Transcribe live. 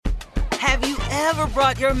Have you ever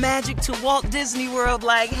brought your magic to Walt Disney World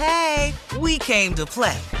like, hey, we came to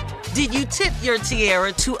play? Did you tip your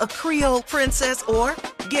tiara to a Creole princess or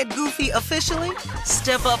get goofy officially?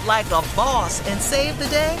 Step up like a boss and save the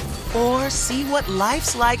day? Or see what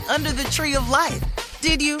life's like under the tree of life?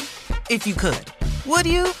 Did you? If you could. Would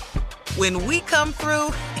you? When we come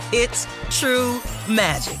through, it's true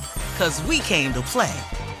magic. 'Cause we came to play.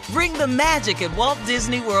 Bring the magic at Walt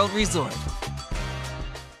Disney World Resort.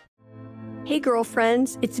 Hey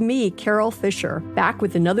girlfriends, it's me, Carol Fisher, back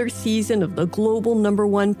with another season of the global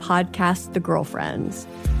 #1 podcast, The Girlfriends.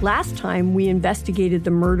 Last time, we investigated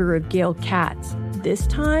the murder of Gail Katz. This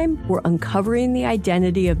time, we're uncovering the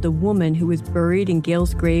identity of the woman who was buried in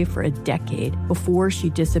Gail's grave for a decade before she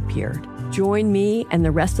disappeared. Join me and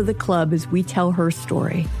the rest of the club as we tell her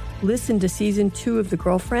story. Listen to Season 2 of The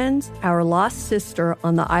Girlfriends, Our Lost Sister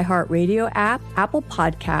on the iHeartRadio app, Apple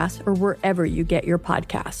Podcasts, or wherever you get your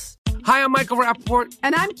podcasts. Hi, I'm Michael Rappaport.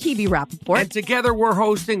 And I'm Kibi Rappaport. And together we're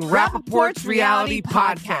hosting Rappaport's Reality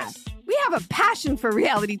Podcast. We have a passion for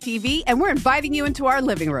reality TV, and we're inviting you into our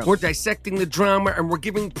living room. We're dissecting the drama, and we're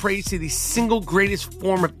giving praise to the single greatest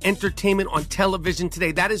form of entertainment on television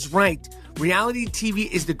today. That is right. Reality TV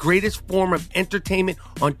is the greatest form of entertainment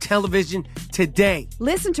on television today.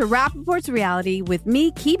 Listen to Rappaport's Reality with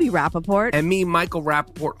me, Kibi Rappaport. And me, Michael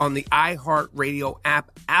Rappaport, on the iHeartRadio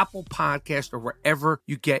app, Apple Podcast, or wherever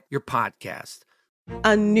you get your podcast.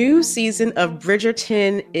 A new season of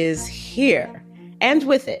Bridgerton is here. And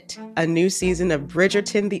with it, a new season of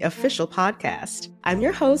Bridgerton, the official podcast. I'm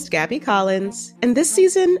your host, Gabby Collins, and this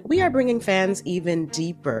season, we are bringing fans even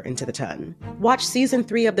deeper into the ton. Watch season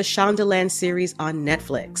 3 of the Shondaland series on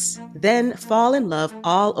Netflix. Then fall in love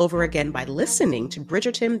all over again by listening to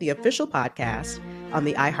Bridgerton, the official podcast, on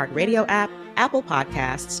the iHeartRadio app, Apple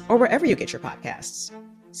Podcasts, or wherever you get your podcasts.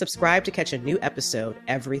 Subscribe to catch a new episode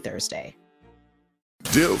every Thursday.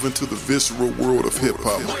 Delve into the visceral world of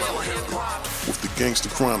hip-hop with the Gangsta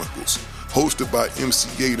Chronicles, hosted by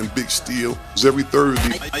MC8 and Big Steel. Every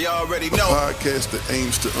Thursday, a podcast that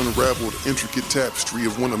aims to unravel the intricate tapestry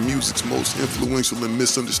of one of music's most influential and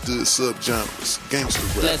misunderstood subgenres,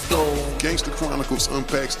 gangsta rap. Let's go. Gangsta Chronicles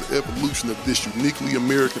unpacks the evolution of this uniquely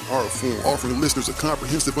American art form, offering listeners a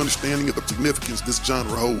comprehensive understanding of the significance this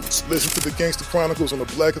genre holds. Listen to the Gangsta Chronicles on the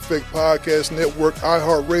Black Effect Podcast Network,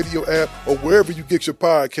 iHeartRadio app, or wherever you get your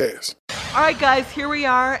podcasts. All right, guys, here we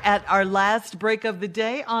are at our last break of the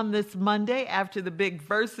day on this Monday after the big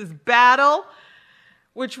versus battle,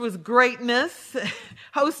 which was greatness,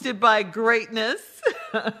 hosted by greatness.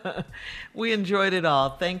 We enjoyed it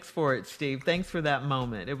all. Thanks for it, Steve. Thanks for that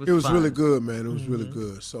moment. It was fun. Really good, man. It was really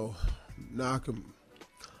good. So now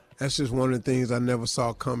that's just one of the things I never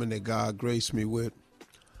saw coming that God graced me with.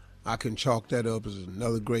 I can chalk that up as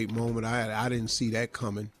another great moment. I didn't see that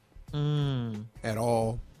coming at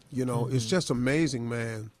all. You know, it's just amazing,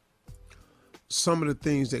 man, some of the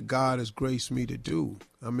things that God has graced me to do.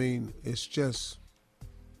 I mean, it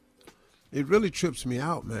really trips me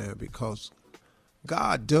out, man, because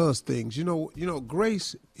God does things. You know,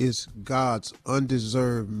 grace is God's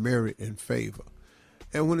undeserved merit and favor.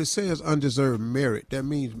 And when it says undeserved merit, that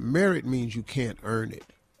means merit means you can't earn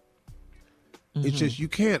it. It's just you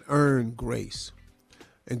can't earn grace.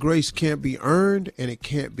 And grace can't be earned and it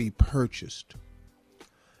can't be purchased.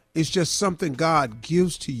 It's just something God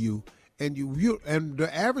gives to you, and you and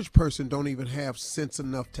the average person don't even have sense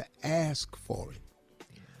enough to ask for it,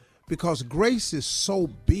 because grace is so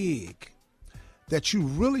big that you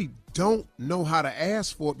really don't know how to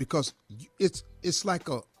ask for it, because it's like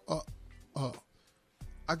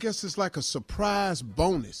I guess it's like a surprise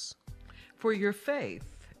bonus For your faith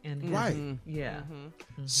in Him. Right. Yeah.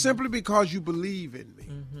 Simply because you believe in me.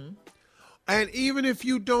 And even if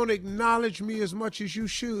you don't acknowledge me as much as you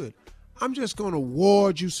should, I'm just going to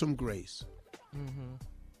award you some grace.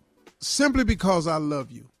 Simply because I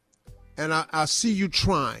love you. And I see you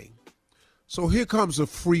trying. So here comes a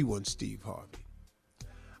free one, Steve Harvey.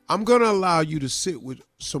 I'm going to allow you to sit with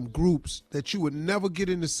some groups that you would never get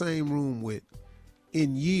in the same room with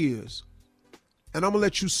in years. And I'm going to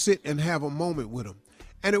let you sit and have a moment with them.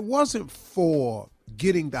 And it wasn't for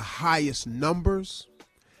getting the highest numbers.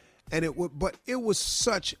 But it was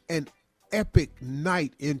such an epic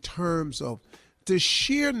night in terms of the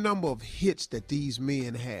sheer number of hits that these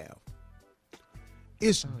men have.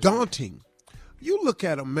 It's daunting. You look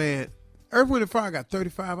at a man, Earth, Wind & Fire got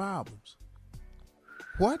 35 albums.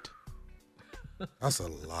 What? That's a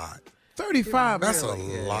lot. 35 That's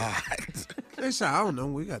albums. a lot. They say, I don't know,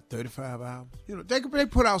 we got 35 albums. You know, they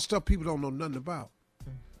put out stuff people don't know nothing about.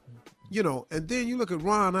 You know, and then you look at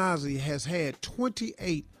Ron Isley has had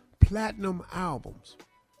 28 platinum albums.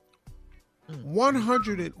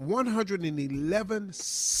 111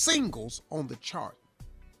 singles on the chart.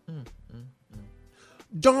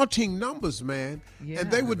 Daunting numbers, man. Yeah.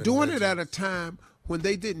 And they were doing it at a time when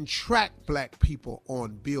they didn't track black people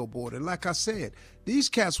on Billboard. And like I said, these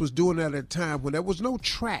cats was doing it at a time when there was no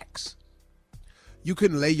tracks. You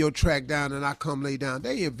couldn't lay your track down and I come lay down.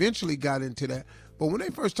 They eventually got into that. But when they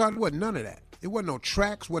first started, it wasn't none of that. It wasn't no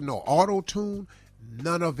tracks, wasn't no auto-tune,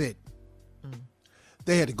 none of it.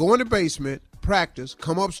 They had to go in the basement, practice,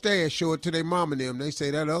 come upstairs, show it to their mom and them. They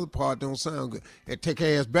say that other part don't sound good. And take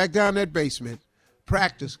their ass back down that basement,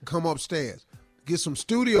 practice, come upstairs, get some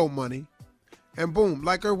studio money, and boom,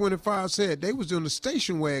 like Earth, Wind & Fire said, they was doing the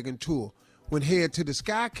station wagon tour when Head to the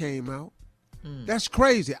Sky came out. That's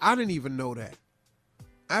crazy. I didn't even know that.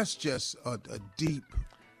 That's just a deep...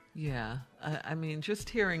 Yeah. I mean, just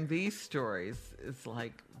hearing these stories is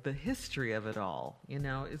like the history of it all. You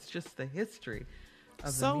know, it's just the history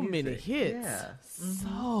of the music. Many hits. Yeah.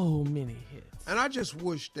 So many hits. And I just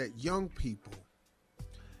wish that young people,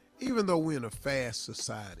 even though we're in a fast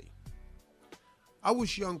society, I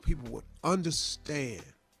wish young people would understand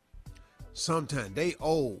sometimes they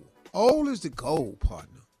old. Old is the goal,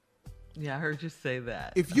 partner. Yeah, I heard you say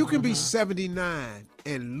that. If you can be 79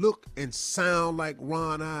 and look and sound like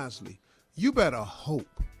Ron Isley, you better hope.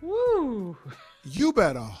 Woo! You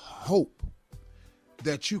better hope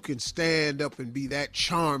that you can stand up and be that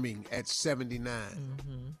charming at 79.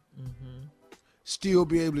 Still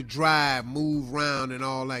be able to drive, move around, and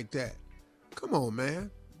all like that. Come on,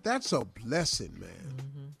 man. That's a blessing,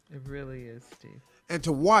 man. It really is, Steve. And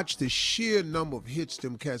to watch the sheer number of hits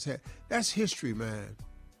them cats had, that's history, man.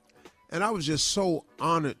 And I was just so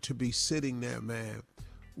honored to be sitting there, man,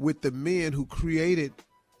 with the men who created,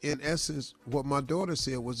 in essence, what my daughter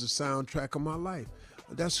said was the soundtrack of my life.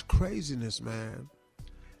 That's craziness, man.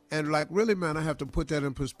 And like, really, man, I have to put that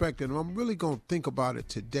in perspective. And I'm really going to think about it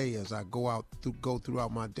today as I go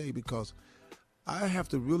throughout my day, because I have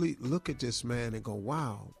to really look at this, man, and go,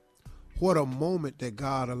 wow, what a moment that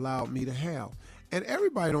God allowed me to have. And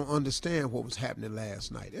everybody don't understand what was happening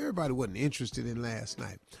last night. Everybody wasn't interested in last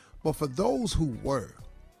night. But for those who were,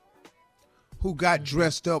 who got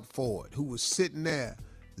dressed up for it, who was sitting there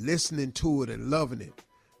listening to it and loving it,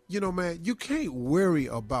 you know, man, you can't worry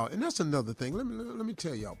about, and that's another thing. Let me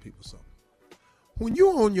tell y'all people something. When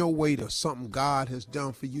you're on your way to something God has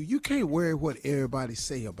done for you, you can't worry what everybody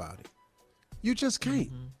say about it. You just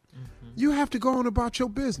can't. You have to go on about your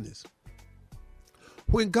business.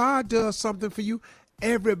 When God does something for you,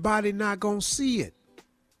 everybody not gonna see it.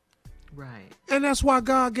 Right. And that's why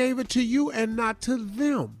God gave it to you and not to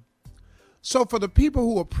them. So for the people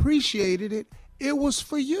who appreciated it, it was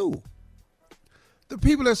for you. The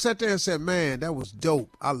people that sat there and said, man, that was dope.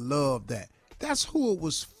 I love that. That's who it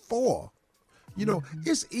was for. You know,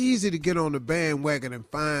 it's easy to get on the bandwagon and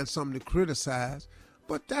find something to criticize,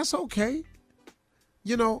 but that's okay.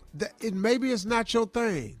 You know, maybe it's not your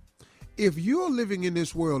thing. If you're living in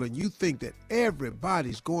this world and you think that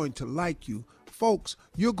everybody's going to like you, folks,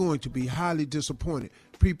 you're going to be highly disappointed.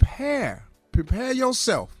 Prepare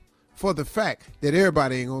yourself for the fact that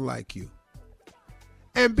everybody ain't gonna like you.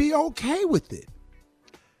 And be okay with it.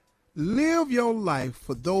 Live your life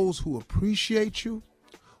for those who appreciate you,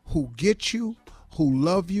 who get you, who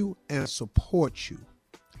love you, and support you.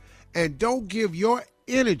 And don't give your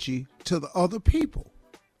energy to the other people.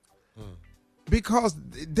 Because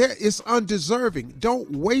it's undeserving.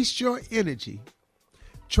 Don't waste your energy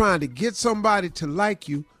trying to get somebody to like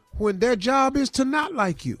you when their job is to not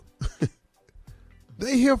like you.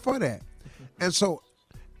 They're here for that. And so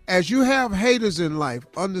as you have haters in life,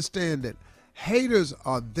 understand that haters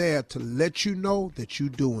are there to let you know that you're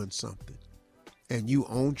doing something and you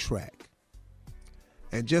on track.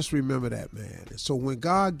 And just remember that, man. And so when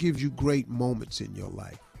God gives you great moments in your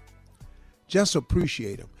life, just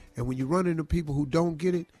appreciate them. And when you run into people who don't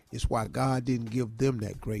get it, it's why God didn't give them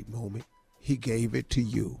that great moment. He gave it to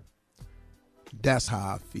you. That's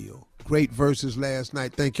how I feel. Great verses last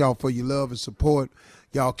night. Thank y'all for your love and support.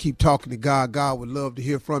 Y'all keep talking to God. God would love to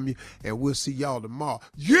hear from you. And we'll see y'all tomorrow.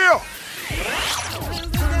 Yeah!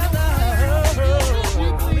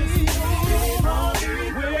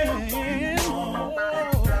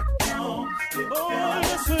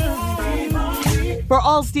 For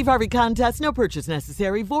all Steve Harvey contests, no purchase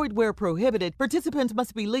necessary, void where prohibited. Participants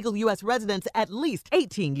must be legal U.S. residents at least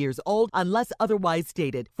 18 years old unless otherwise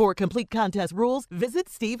stated. For complete contest rules, visit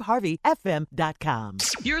SteveHarveyFM.com.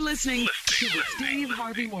 You're listening to the Steve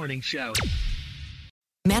Harvey Morning Show.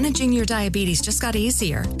 Managing your diabetes just got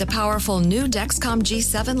easier. The powerful new Dexcom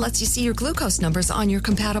G7 lets you see your glucose numbers on your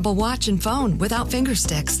compatible watch and phone without finger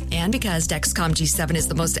sticks. And because Dexcom G7 is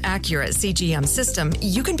the most accurate CGM system,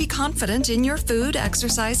 you can be confident in your food,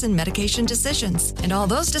 exercise, and medication decisions. And all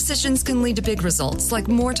those decisions can lead to big results like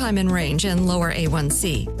more time in range and lower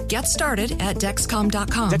A1C. Get started at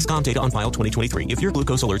Dexcom.com. Dexcom data on file 2023. If your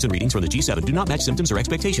glucose alerts and readings from the G7 do not match symptoms or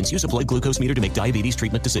expectations, use a blood glucose meter to make diabetes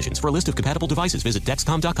treatment decisions. For a list of compatible devices, visit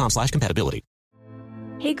Dexcom.com/compatibility.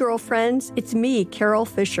 Hey girlfriends, it's me, Carol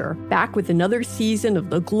Fisher, back with another season of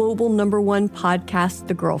the global #1 podcast,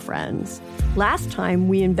 The Girlfriends. Last time,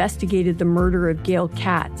 we investigated the murder of Gail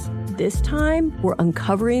Katz. This time, we're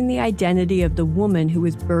uncovering the identity of the woman who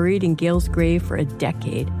was buried in Gail's grave for a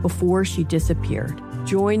decade before she disappeared.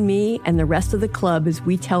 Join me and the rest of the club as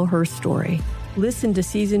we tell her story. Listen to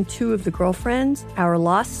Season 2 of The Girlfriends, Our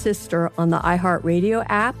Lost Sister on the iHeartRadio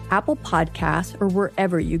app, Apple Podcasts, or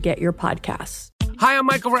wherever you get your podcasts. Hi, I'm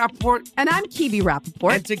Michael Rappaport. And I'm Kibi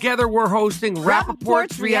Rappaport. And together we're hosting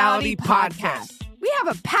Rappaport's Reality Podcast. We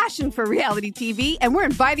have a passion for reality TV, and we're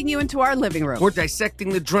inviting you into our living room. We're dissecting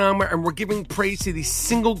the drama, and we're giving praise to the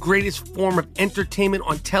single greatest form of entertainment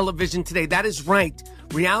on television today. That is right.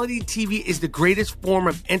 Reality TV is the greatest form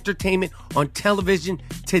of entertainment on television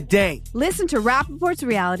today. Listen to Rappaport's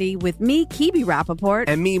Reality with me, Kibi Rappaport.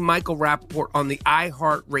 And me, Michael Rappaport, on the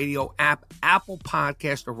iHeartRadio app, Apple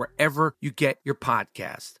Podcast, or wherever you get your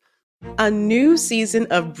podcast. A new season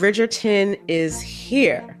of Bridgerton is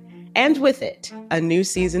here. And with it, a new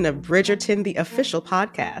season of Bridgerton, the official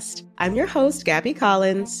podcast. I'm your host, Gabby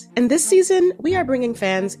Collins, and this season, we are bringing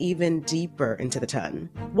fans even deeper into the ton.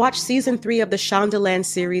 Watch season 3 of the Shondaland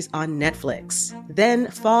series on Netflix. Then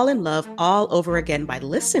fall in love all over again by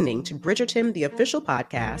listening to Bridgerton, the official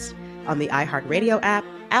podcast, on the iHeartRadio app,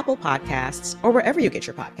 Apple Podcasts, or wherever you get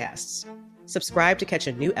your podcasts. Subscribe to catch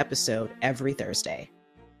a new episode every Thursday.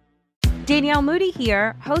 Danielle Moody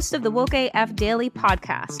here, host of the Woke AF Daily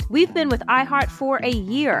podcast. We've been with iHeart for a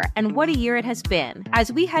year, and what a year it has been.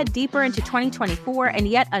 As we head deeper into 2024 and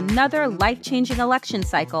yet another life-changing election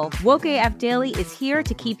cycle, Woke AF Daily is here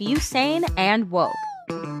to keep you sane and woke.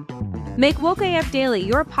 Make Woke AF Daily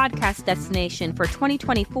your podcast destination for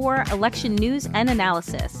 2024 election news and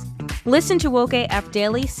analysis. Listen to Woke AF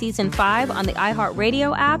Daily Season 5 on the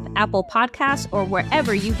iHeartRadio app, Apple Podcasts, or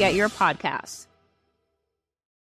wherever you get your podcasts.